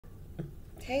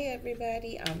Hey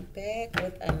everybody, I'm back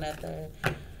with another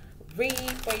read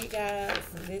for you guys.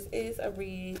 This is a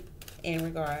read in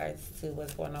regards to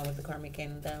what's going on with the karmic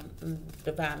and the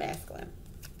divine masculine.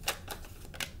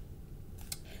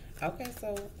 Okay,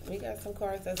 so we got some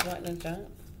cards that's wanting to jump.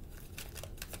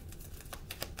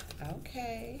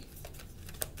 Okay.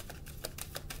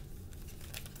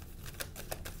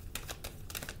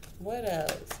 What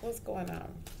else? What's going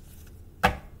on?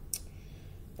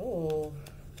 Oh,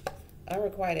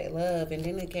 unrequited love, and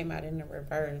then it came out in the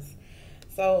reverse.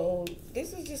 So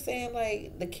this is just saying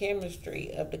like the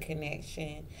chemistry of the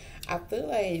connection. I feel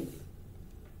like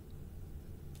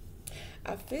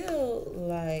I feel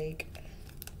like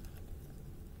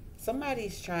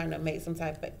somebody's trying to make some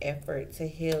type of effort to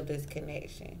heal this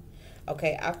connection.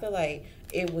 Okay, I feel like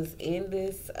it was in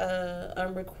this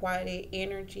unrequited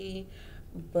energy,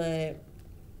 but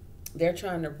they're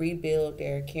trying to rebuild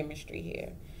their chemistry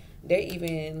here. They're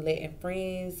even letting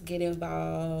friends get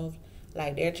involved.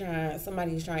 Like they're trying,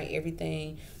 somebody's trying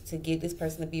everything to get this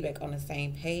person to be back on the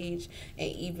same page,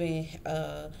 and even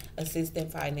assist them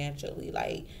financially,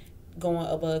 like going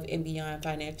above and beyond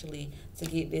financially to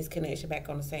get this connection back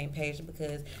on the same page,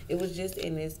 because it was just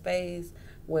in this phase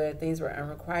where things were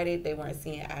unrequited. They weren't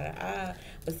seeing eye to eye,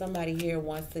 but somebody here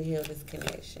wants to heal this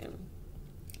connection.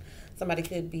 Somebody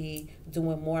could be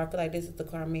doing more. I feel like this is the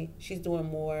karmic. She's doing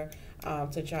more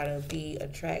to try to be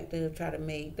attractive, try to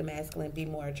make the masculine be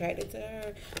more attracted to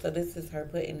her. So this is her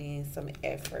putting in some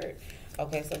effort.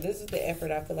 Okay, so this is the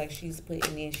effort I feel like she's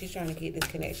putting in. She's trying to get this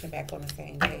connection back on the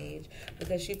same page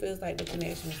because she feels like the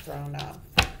connection is thrown off.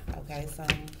 Okay, so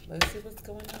let's see what's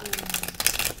going on.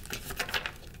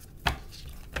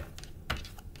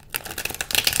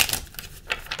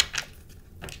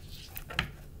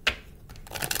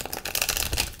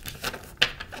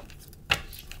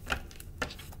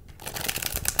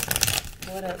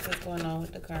 What else is going on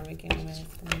with the karmic and the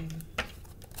masculine?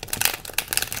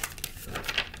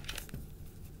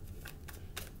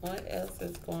 What else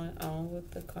is going on with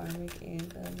the karmic and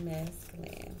the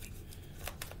masculine?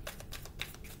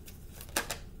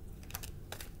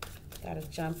 Got a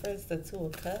jumper. It's the Two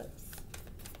of Cups.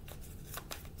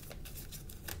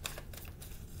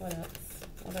 What else?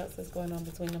 What else is going on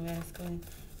between the masculine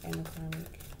and the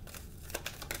karmic?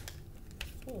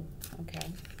 Ooh,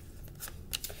 okay.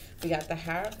 We got the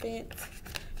Hierophant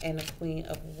and the Queen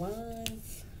of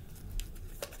Wands.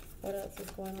 What else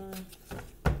is going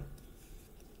on?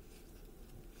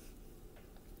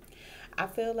 I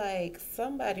feel like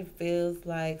somebody feels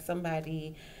like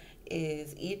somebody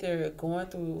is either going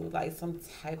through like some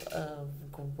type of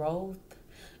growth.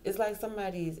 It's like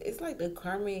it's like the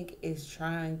karmic is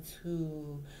trying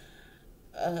to,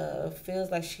 feels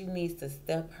like she needs to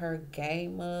step her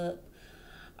game up.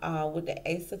 With the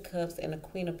Ace of Cups and the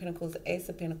Queen of Pentacles, Ace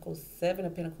of Pentacles, Seven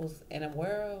of Pentacles, and a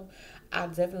World, I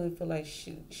definitely feel like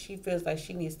she feels like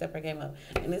she needs to step her game up.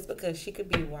 And it's because she could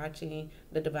be watching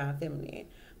the Divine Feminine.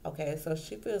 Okay, so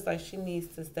she feels like she needs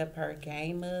to step her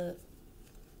game up.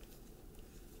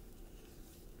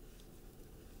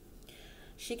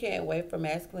 She can't wait for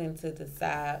masculine to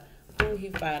decide who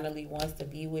he finally wants to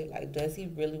be with. Like, does he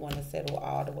really want to settle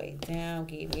all the way down,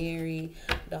 get married,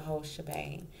 the whole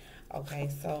shebang? Okay,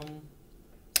 so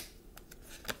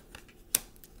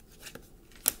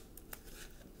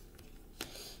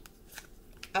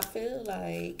I feel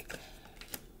like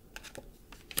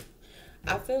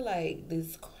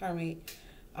this karmic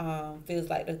feels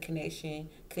like the connection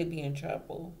could be in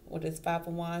trouble. With this Five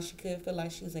of Wands, she could feel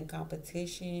like she's in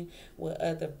competition with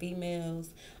other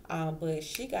females, but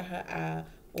she got her eye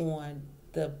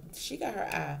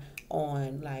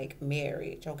on like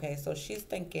marriage. Okay, so she's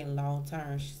thinking long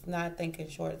term. She's not thinking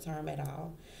short term at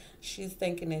all. She's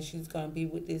thinking that she's gonna be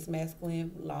with this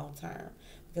masculine long term,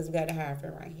 because we got the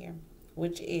Hierophant right here,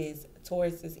 which is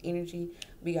Taurus's energy.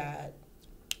 We got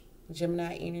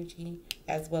Gemini energy,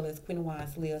 as well as Queen of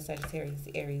Wands, Leo, Sagittarius,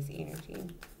 Aries energy.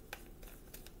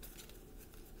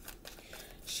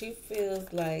 She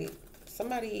feels like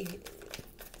somebody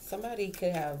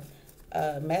could have,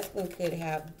 masculine could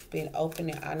have been open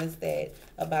and honest that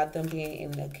about them being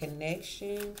in a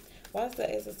connection. Why is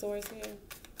the Ace of Swords here?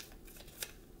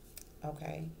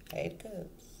 Okay, Eight of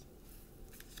Cups.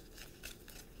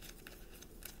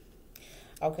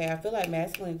 Okay, I feel like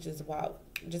masculine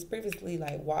just previously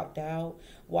like walked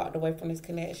away from this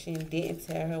connection, didn't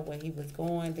tell her where he was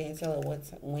going, didn't tell her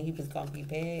when he was gonna be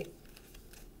back.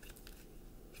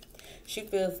 She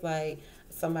feels like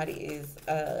somebody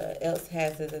else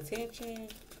has his attention,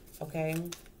 okay,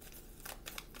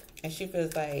 and she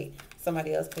feels like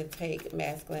somebody else could take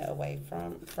masculine away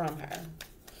from her.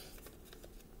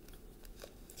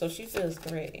 So she feels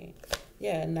threatened.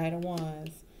 Yeah, Knight of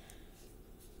Wands.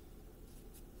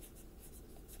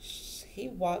 He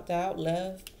walked out,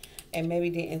 left, and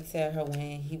maybe didn't tell her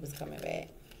when he was coming back.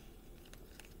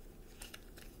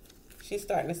 She's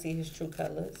starting to see his true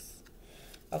colors.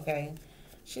 Okay.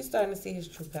 She's starting to see his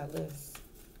true colors.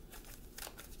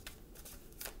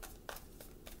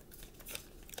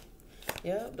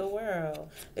 Yep, the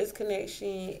world. This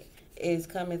connection is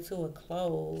coming to a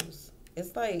close.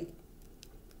 It's like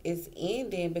it's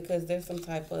ending because there's some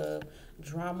type of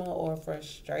drama or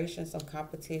frustration, some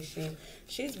competition.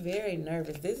 She's very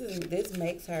nervous. This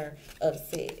makes her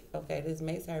upset. Okay, this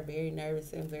makes her very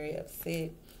nervous and very upset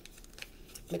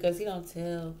because he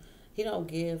don't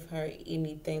give her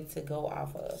anything to go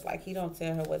off of. Like he don't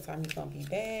tell her what time he's gonna be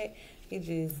back. He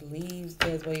just leaves,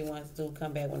 does what he wants to do,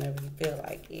 come back whenever he feel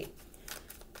like it.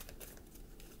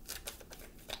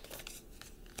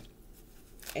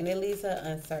 And it leaves her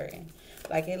uncertain.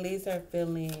 Like it leaves her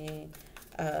feeling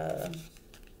uh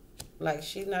like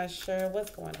she's not sure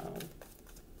what's going on.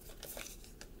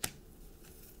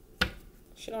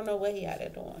 She don't know what he out there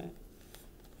doing.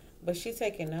 But she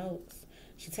taking notes.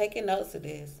 She taking notes of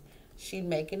this. She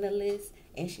making a list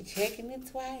and she checking it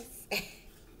twice.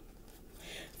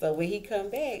 So when he come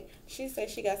back, she said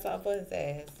she got something for his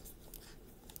ass.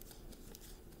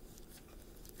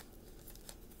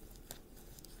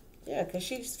 Yeah, because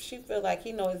she feel like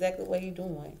he know exactly what he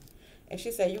doing. And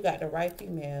she said, you got the right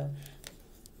female.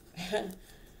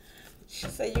 She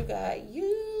said, you got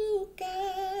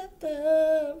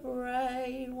the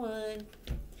right one.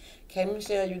 Okay,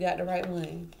 Michelle, you got the right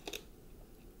one.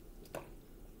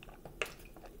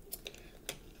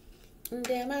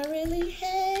 Damn, I really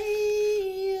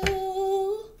hate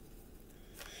you.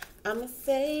 I'ma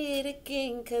say it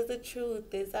again, cause the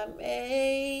truth is I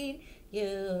made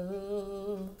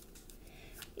you.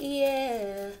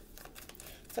 Yeah.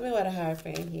 Tell me what a hard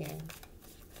friend here.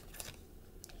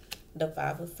 The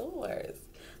Five of Swords.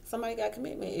 Somebody got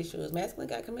commitment issues. Masculine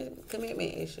got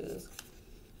commitment issues.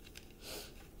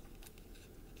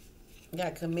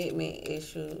 Got commitment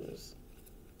issues.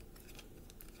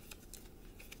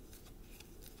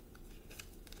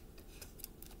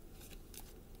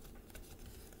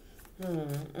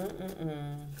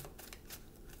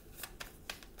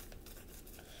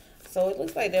 So it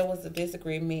looks like there was a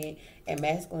disagreement and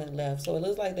masculine left. So it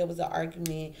looks like there was an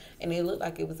argument, and it looked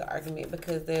like it was an argument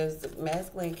because there's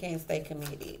masculine can't stay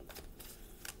committed.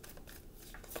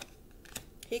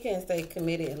 He can't stay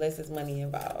committed unless there's money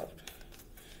involved.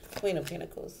 Queen of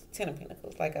Pentacles, Ten of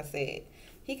Pentacles, like I said.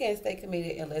 He can't stay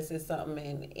committed unless there's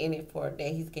something in it for that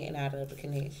he's getting out of the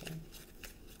connection.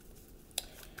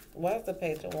 What's the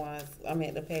Page of Wands? I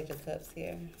mean the Page of Cups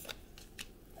here.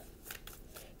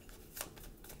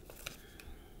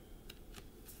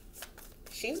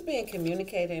 She's been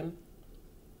communicating.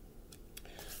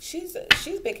 She's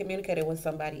been communicating with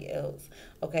somebody else,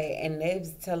 okay, and they're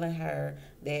telling her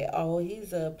that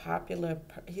he's a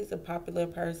popular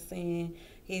person.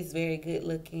 He's very good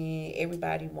looking.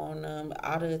 Everybody want him.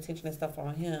 All the attention and stuff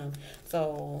on him.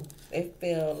 So they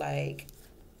feel like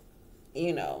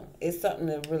it's something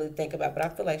to really think about. But I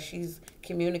feel like she's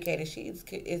communicating.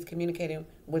 Is communicating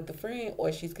with the friend,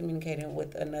 or she's communicating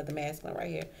with another masculine right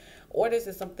here. Or this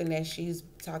is something that she's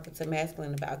talking to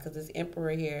masculine about, because this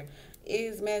Emperor here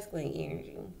is masculine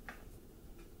energy.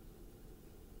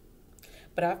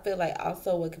 But I feel like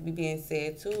also what could be being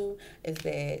said too is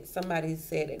that somebody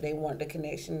said that they want the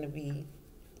connection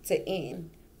to end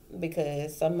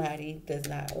because somebody does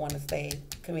not want to stay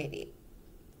committed.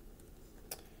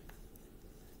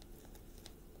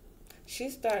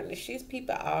 She's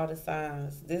peeping all the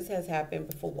signs. This has happened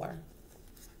before.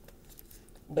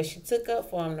 But she took up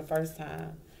for him the first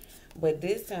time. But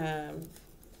this time,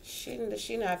 she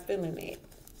not feeling it.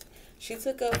 She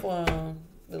took up for him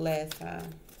the last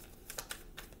time.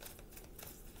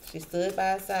 She stood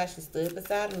by his side. She stood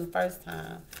beside him the first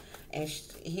time. And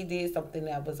he did something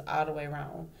that was all the way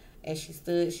wrong. And she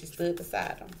stood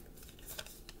beside him.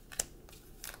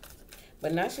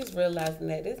 But now she's realizing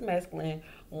that this masculine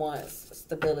wants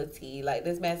stability. Like,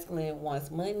 this masculine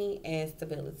wants money and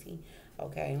stability.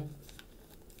 Okay?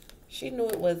 She knew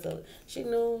that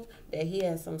he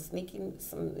had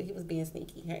he was being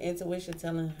sneaky. Her intuition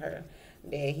telling her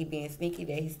that he being sneaky,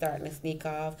 that he's starting to sneak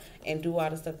off and do all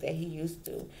the stuff that he used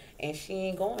to. And she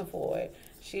ain't going for it.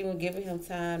 She was giving him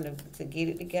time to get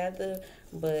it together,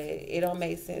 but it don't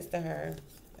make sense to her.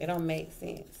 It don't make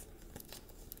sense.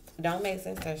 It don't make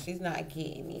sense to her. She's not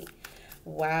getting it.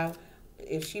 Wow.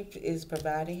 If she is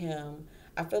providing him,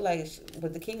 I feel like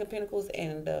with the King of Pentacles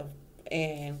and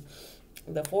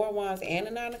the Four of Wands and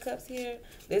the Nine of Cups here,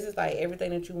 this is like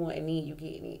everything that you want and need, you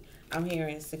getting it. I'm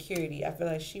hearing security. I feel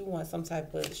like she wants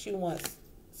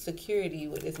security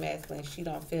with this masculine. She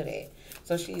don't feel that.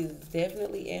 So she's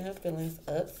definitely in her feelings,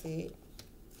 upset.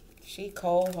 She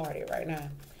cold hearted right now.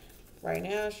 Right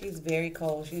now she's very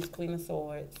cold. She's Queen of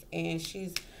Swords. And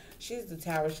she's the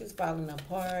tower. She's falling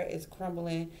apart. It's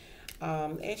crumbling.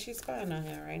 And she's spying on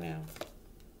him right now.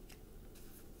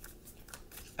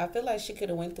 I feel like she could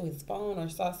have went through his phone or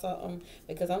saw something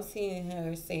because I'm seeing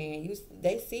her saying you.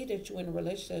 They see that you in a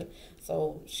relationship,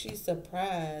 so she's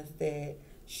surprised that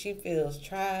she feels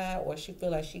tried or she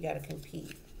feel like she got to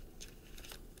compete.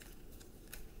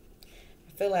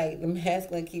 I feel like the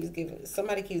masculine keeps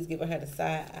giving her the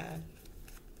side eye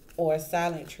or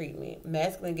silent treatment.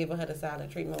 Masculine giving her the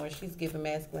silent treatment or she's giving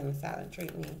masculine the silent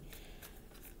treatment.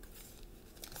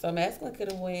 So masculine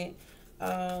could have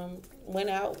went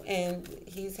out and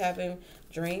he's having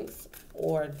drinks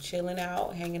or chilling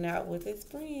out, hanging out with his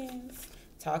friends,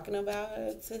 talking about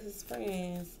her to his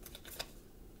friends.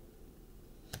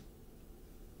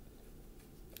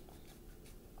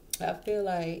 I feel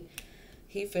like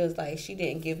he feels like she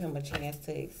didn't give him a chance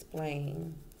to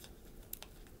explain.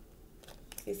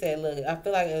 He said, look, I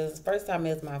feel like it was the first time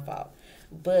it was my fault.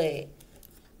 But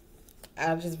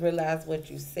I just realized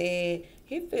what you said.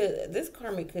 He feel this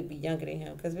karmic could be younger than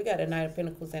him because we got a Knight of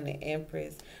Pentacles and an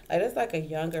Empress. Like that's like a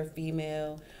younger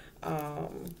female.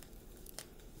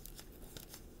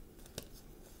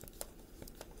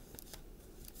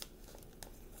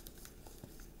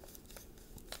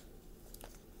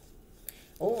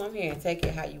 Oh, I'm here and take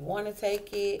it how you want to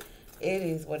take it. It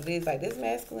is what it is. Like this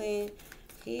masculine,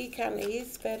 he's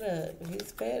fed up.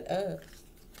 He's fed up.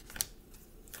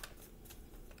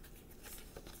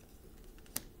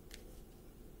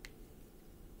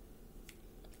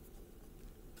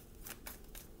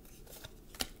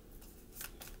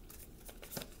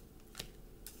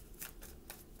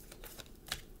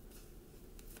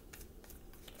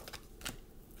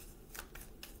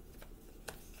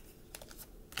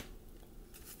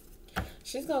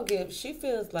 She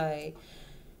feels like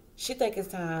she think it's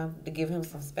time to give him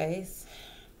some space.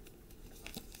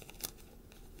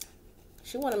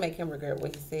 She want to make him regret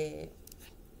what he said.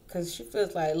 Because she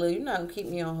feels like, look, you're not going to keep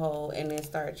me on hold and then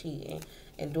start cheating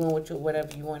and doing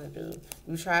whatever you want to do.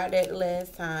 You tried that the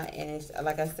last time, and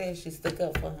like I said, she stuck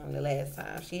up for him the last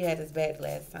time. She had his back the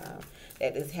last time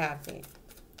that this happened.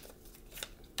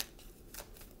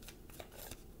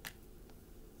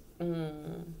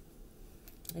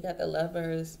 I got the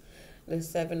Lovers, the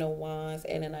Seven of Wands,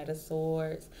 and the Knight of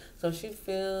Swords. So she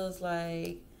feels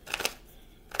like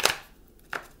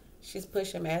she's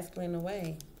pushing masculine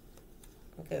away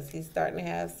because he's starting to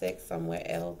have sex somewhere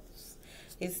else.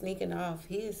 He's sneaking off.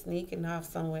 He is sneaking off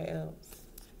somewhere else.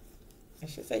 And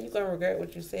she said, you're going to regret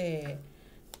what you said.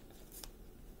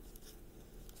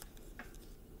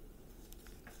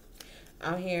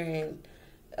 I'm hearing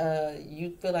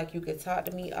you feel like you could talk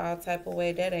to me all type of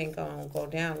way. That ain't going to go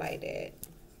down like that.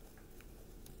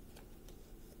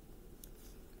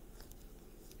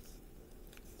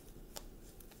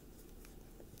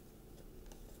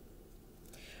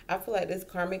 I feel like this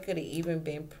karmic could have even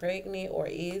been pregnant or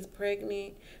is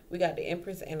pregnant. We got the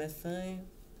Empress and the Sun.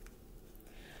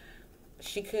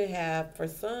 She could have, for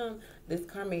some, this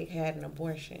karmic had an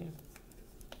abortion.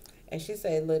 And she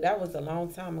said, look, that was a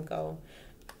long time ago.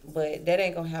 But that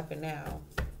ain't going to happen now.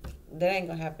 That ain't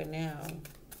going to happen now.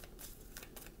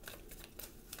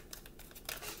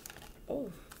 Oh,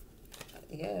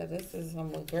 yeah, this is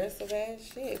some aggressive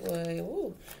ass shit. Boy,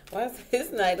 ooh. Why is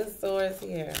this Knight of Swords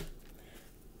here?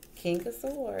 King of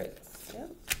Swords.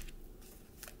 Yep.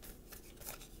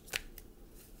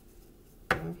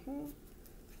 Mm-hmm.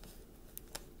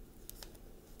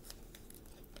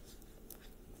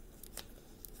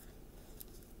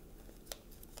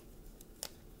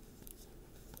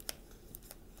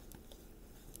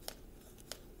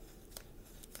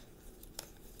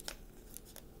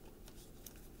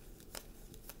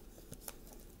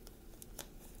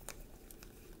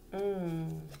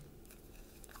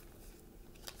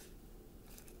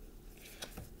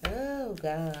 Oh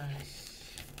gosh,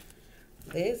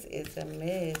 this is a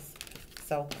mess.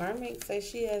 So Karmic says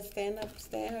she has stand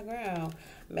her ground.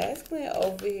 Masculine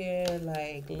over here,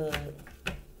 like, look,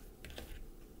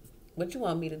 what you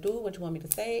want me to do? What you want me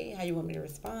to say? How you want me to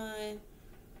respond?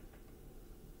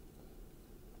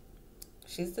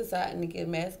 She's deciding to give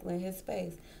masculine his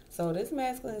space. So this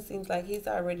masculine seems like he's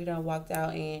already done walked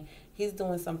out and he's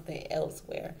doing something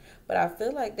elsewhere. But I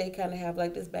feel like they kind of have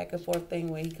like this back and forth thing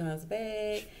where he comes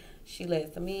back, she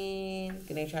lets him in,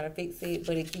 then they try to fix it,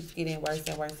 but it keeps getting worse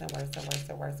and worse and worse and worse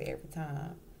and worse every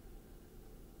time.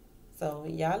 So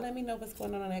y'all let me know what's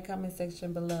going on in that comment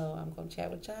section below. I'm gonna chat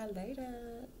with y'all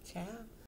later. Ciao.